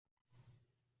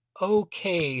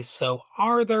Okay, so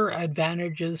are there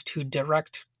advantages to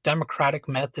direct democratic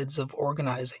methods of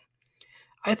organizing?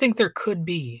 I think there could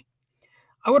be.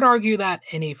 I would argue that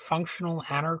in a functional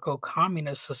anarcho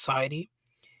communist society,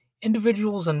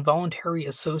 individuals and voluntary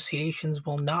associations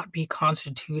will not be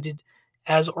constituted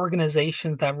as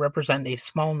organizations that represent a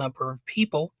small number of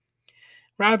people.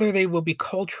 Rather, they will be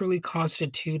culturally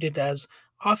constituted as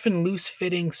often loose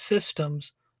fitting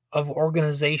systems of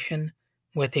organization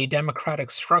with a democratic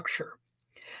structure.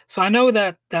 So I know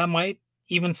that that might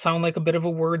even sound like a bit of a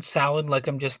word salad, like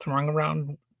I'm just throwing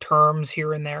around terms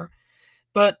here and there,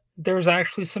 but there's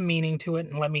actually some meaning to it,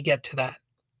 and let me get to that.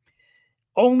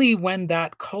 Only when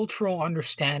that cultural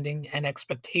understanding and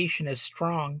expectation is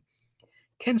strong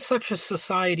can such a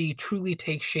society truly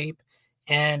take shape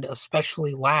and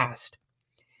especially last.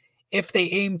 If they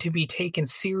aim to be taken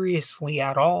seriously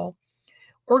at all,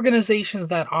 organizations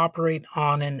that operate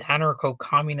on an anarcho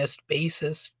communist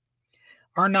basis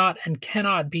are not and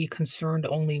cannot be concerned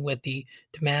only with the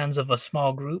demands of a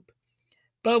small group,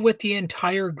 but with the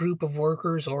entire group of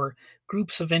workers or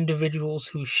groups of individuals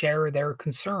who share their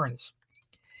concerns.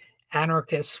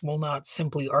 Anarchists will not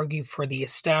simply argue for the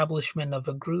establishment of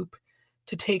a group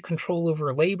to take control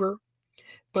over labor,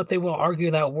 but they will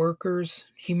argue that workers,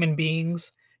 human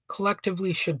beings,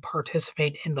 collectively should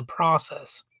participate in the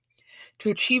process to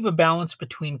achieve a balance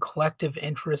between collective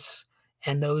interests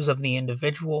and those of the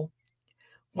individual,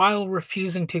 while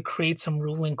refusing to create some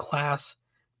ruling class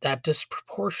that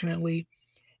disproportionately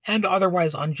and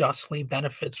otherwise unjustly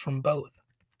benefits from both.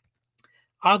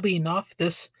 Oddly enough,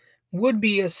 this would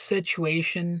be a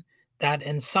situation that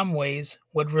in some ways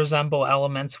would resemble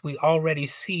elements we already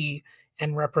see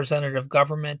in representative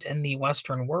government in the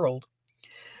Western world.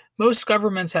 Most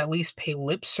governments at least pay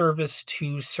lip service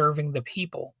to serving the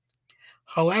people.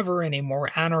 However, in a more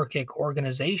anarchic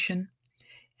organization,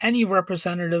 any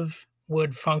representative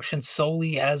would function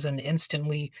solely as an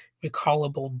instantly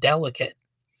recallable delegate,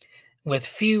 with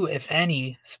few, if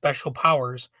any, special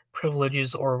powers,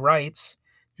 privileges, or rights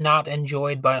not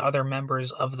enjoyed by other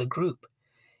members of the group.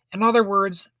 In other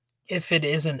words, if it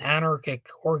is an anarchic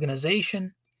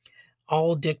organization,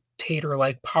 all dictator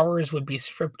like powers would be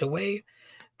stripped away,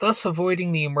 thus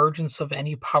avoiding the emergence of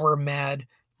any power mad,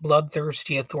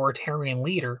 bloodthirsty authoritarian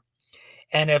leader.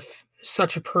 And if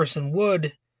such a person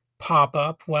would pop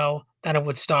up, well, then it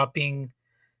would stop being,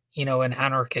 an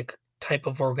anarchic type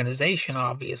of organization,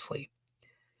 obviously.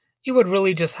 You would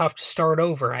really just have to start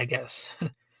over, I guess.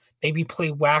 Maybe play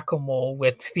whack a mole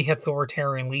with the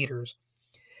authoritarian leaders.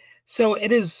 So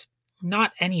it is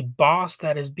not any boss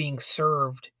that is being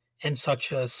served in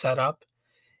such a setup,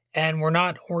 and we're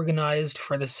not organized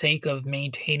for the sake of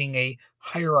maintaining a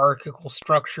hierarchical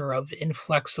structure of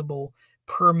inflexible,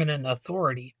 permanent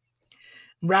authority.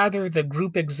 Rather, the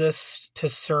group exists to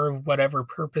serve whatever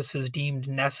purpose is deemed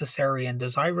necessary and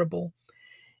desirable,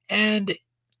 and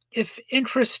if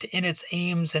interest in its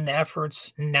aims and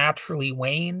efforts naturally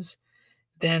wanes,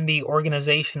 then the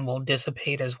organization will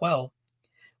dissipate as well,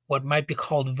 what might be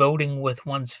called voting with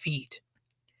one's feet.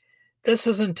 This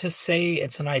isn't to say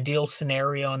it's an ideal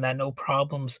scenario and that no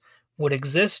problems would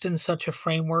exist in such a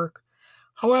framework.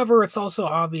 However, it's also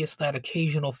obvious that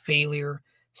occasional failure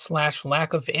slash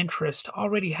lack of interest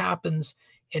already happens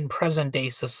in present day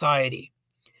society.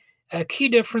 A key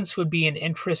difference would be an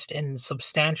interest in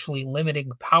substantially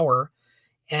limiting power,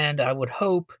 and I would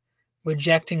hope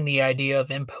rejecting the idea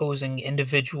of imposing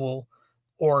individual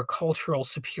or cultural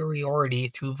superiority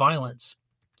through violence.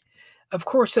 Of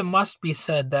course, it must be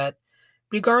said that,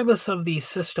 regardless of the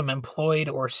system employed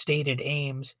or stated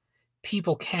aims,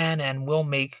 people can and will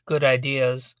make good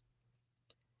ideas,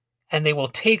 and they will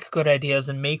take good ideas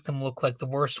and make them look like the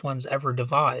worst ones ever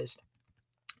devised.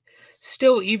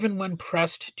 Still, even when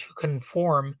pressed to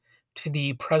conform to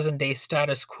the present day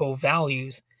status quo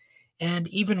values, and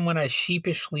even when I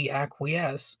sheepishly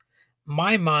acquiesce,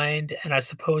 my mind, and I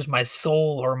suppose my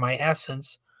soul or my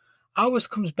essence, always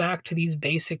comes back to these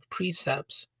basic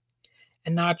precepts,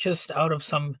 and not just out of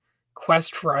some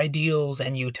quest for ideals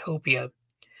and utopia.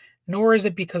 Nor is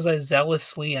it because I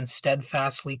zealously and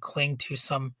steadfastly cling to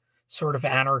some sort of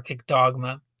anarchic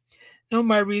dogma. No,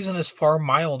 my reason is far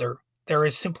milder. There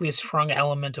is simply a strong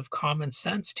element of common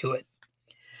sense to it.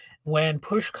 When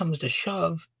push comes to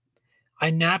shove, I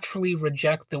naturally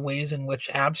reject the ways in which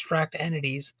abstract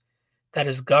entities, that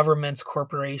is, governments,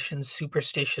 corporations,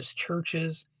 superstitious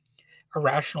churches,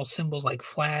 irrational symbols like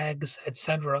flags,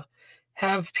 etc.,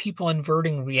 have people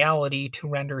inverting reality to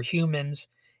render humans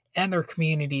and their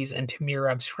communities into mere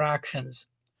abstractions.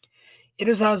 It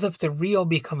is as if the real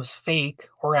becomes fake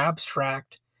or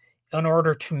abstract in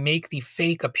order to make the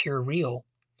fake appear real.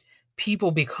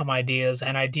 people become ideas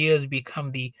and ideas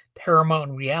become the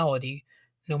paramount reality,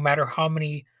 no matter how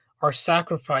many are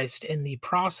sacrificed in the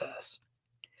process.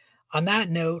 On that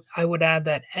note, I would add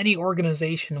that any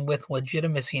organization with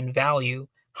legitimacy and value,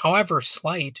 however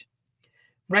slight,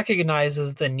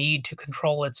 recognizes the need to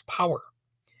control its power.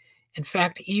 In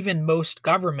fact, even most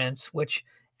governments, which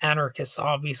anarchists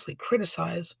obviously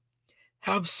criticize,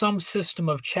 have some system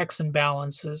of checks and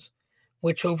balances,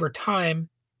 which over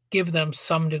time give them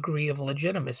some degree of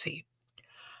legitimacy.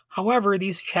 However,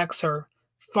 these checks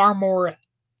far more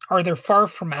they're far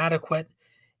from adequate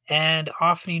and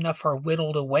often enough are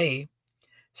whittled away,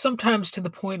 sometimes to the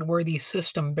point where the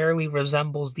system barely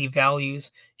resembles the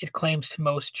values it claims to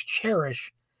most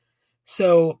cherish.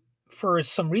 So, for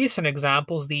some recent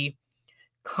examples, the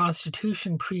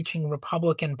Constitution preaching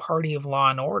Republican Party of Law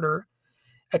and Order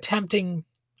attempting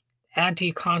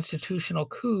anti constitutional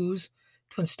coups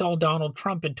to install Donald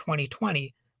Trump in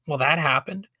 2020. Well, that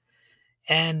happened.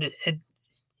 And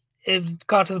it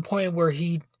got to the point where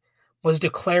he was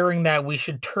declaring that we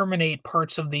should terminate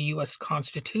parts of the U.S.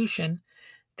 Constitution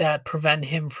that prevent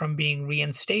him from being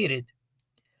reinstated.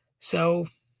 So,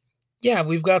 yeah,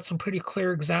 we've got some pretty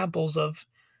clear examples of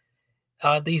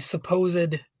these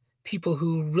supposed people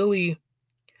who really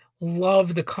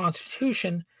love the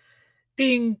Constitution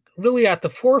being really at the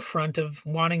forefront of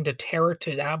wanting to tear it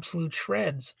to absolute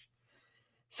shreds.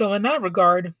 So, in that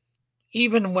regard,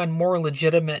 even when more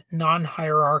legitimate, non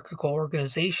hierarchical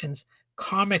organizations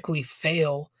comically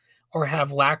fail or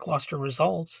have lackluster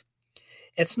results,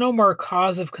 it's no more a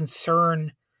cause of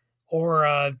concern or,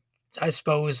 I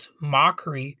suppose,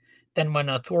 mockery than when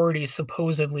authorities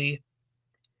supposedly,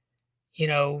 you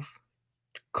know,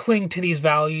 cling to these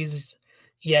values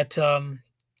yet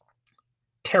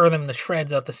tear them to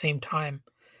shreds at the same time.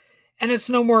 And it's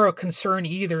no more a concern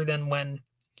either than when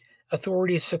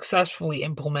authorities successfully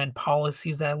implement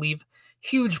policies that leave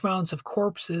huge amounts of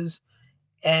corpses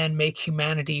and make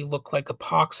humanity look like a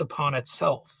pox upon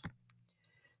itself.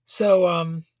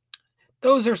 So,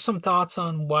 those are some thoughts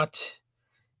on what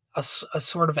a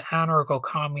sort of anarcho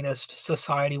communist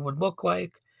society would look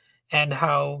like and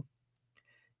how,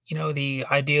 the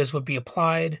ideas would be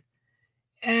applied.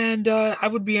 And I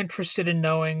would be interested in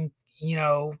knowing,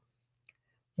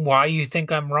 why you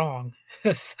think I'm wrong.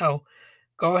 So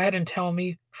go ahead and tell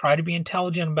me. Try to be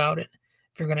intelligent about it.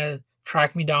 If you're going to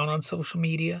track me down on social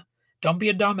media, don't be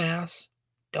a dumbass.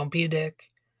 Don't be a dick.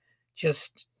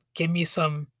 Just give me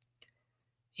some,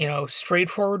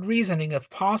 straightforward reasoning if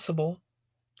possible.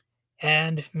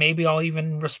 And maybe I'll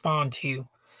even respond to you.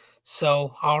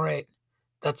 So, all right.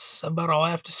 That's about all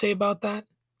I have to say about that.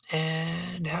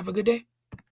 And have a good day.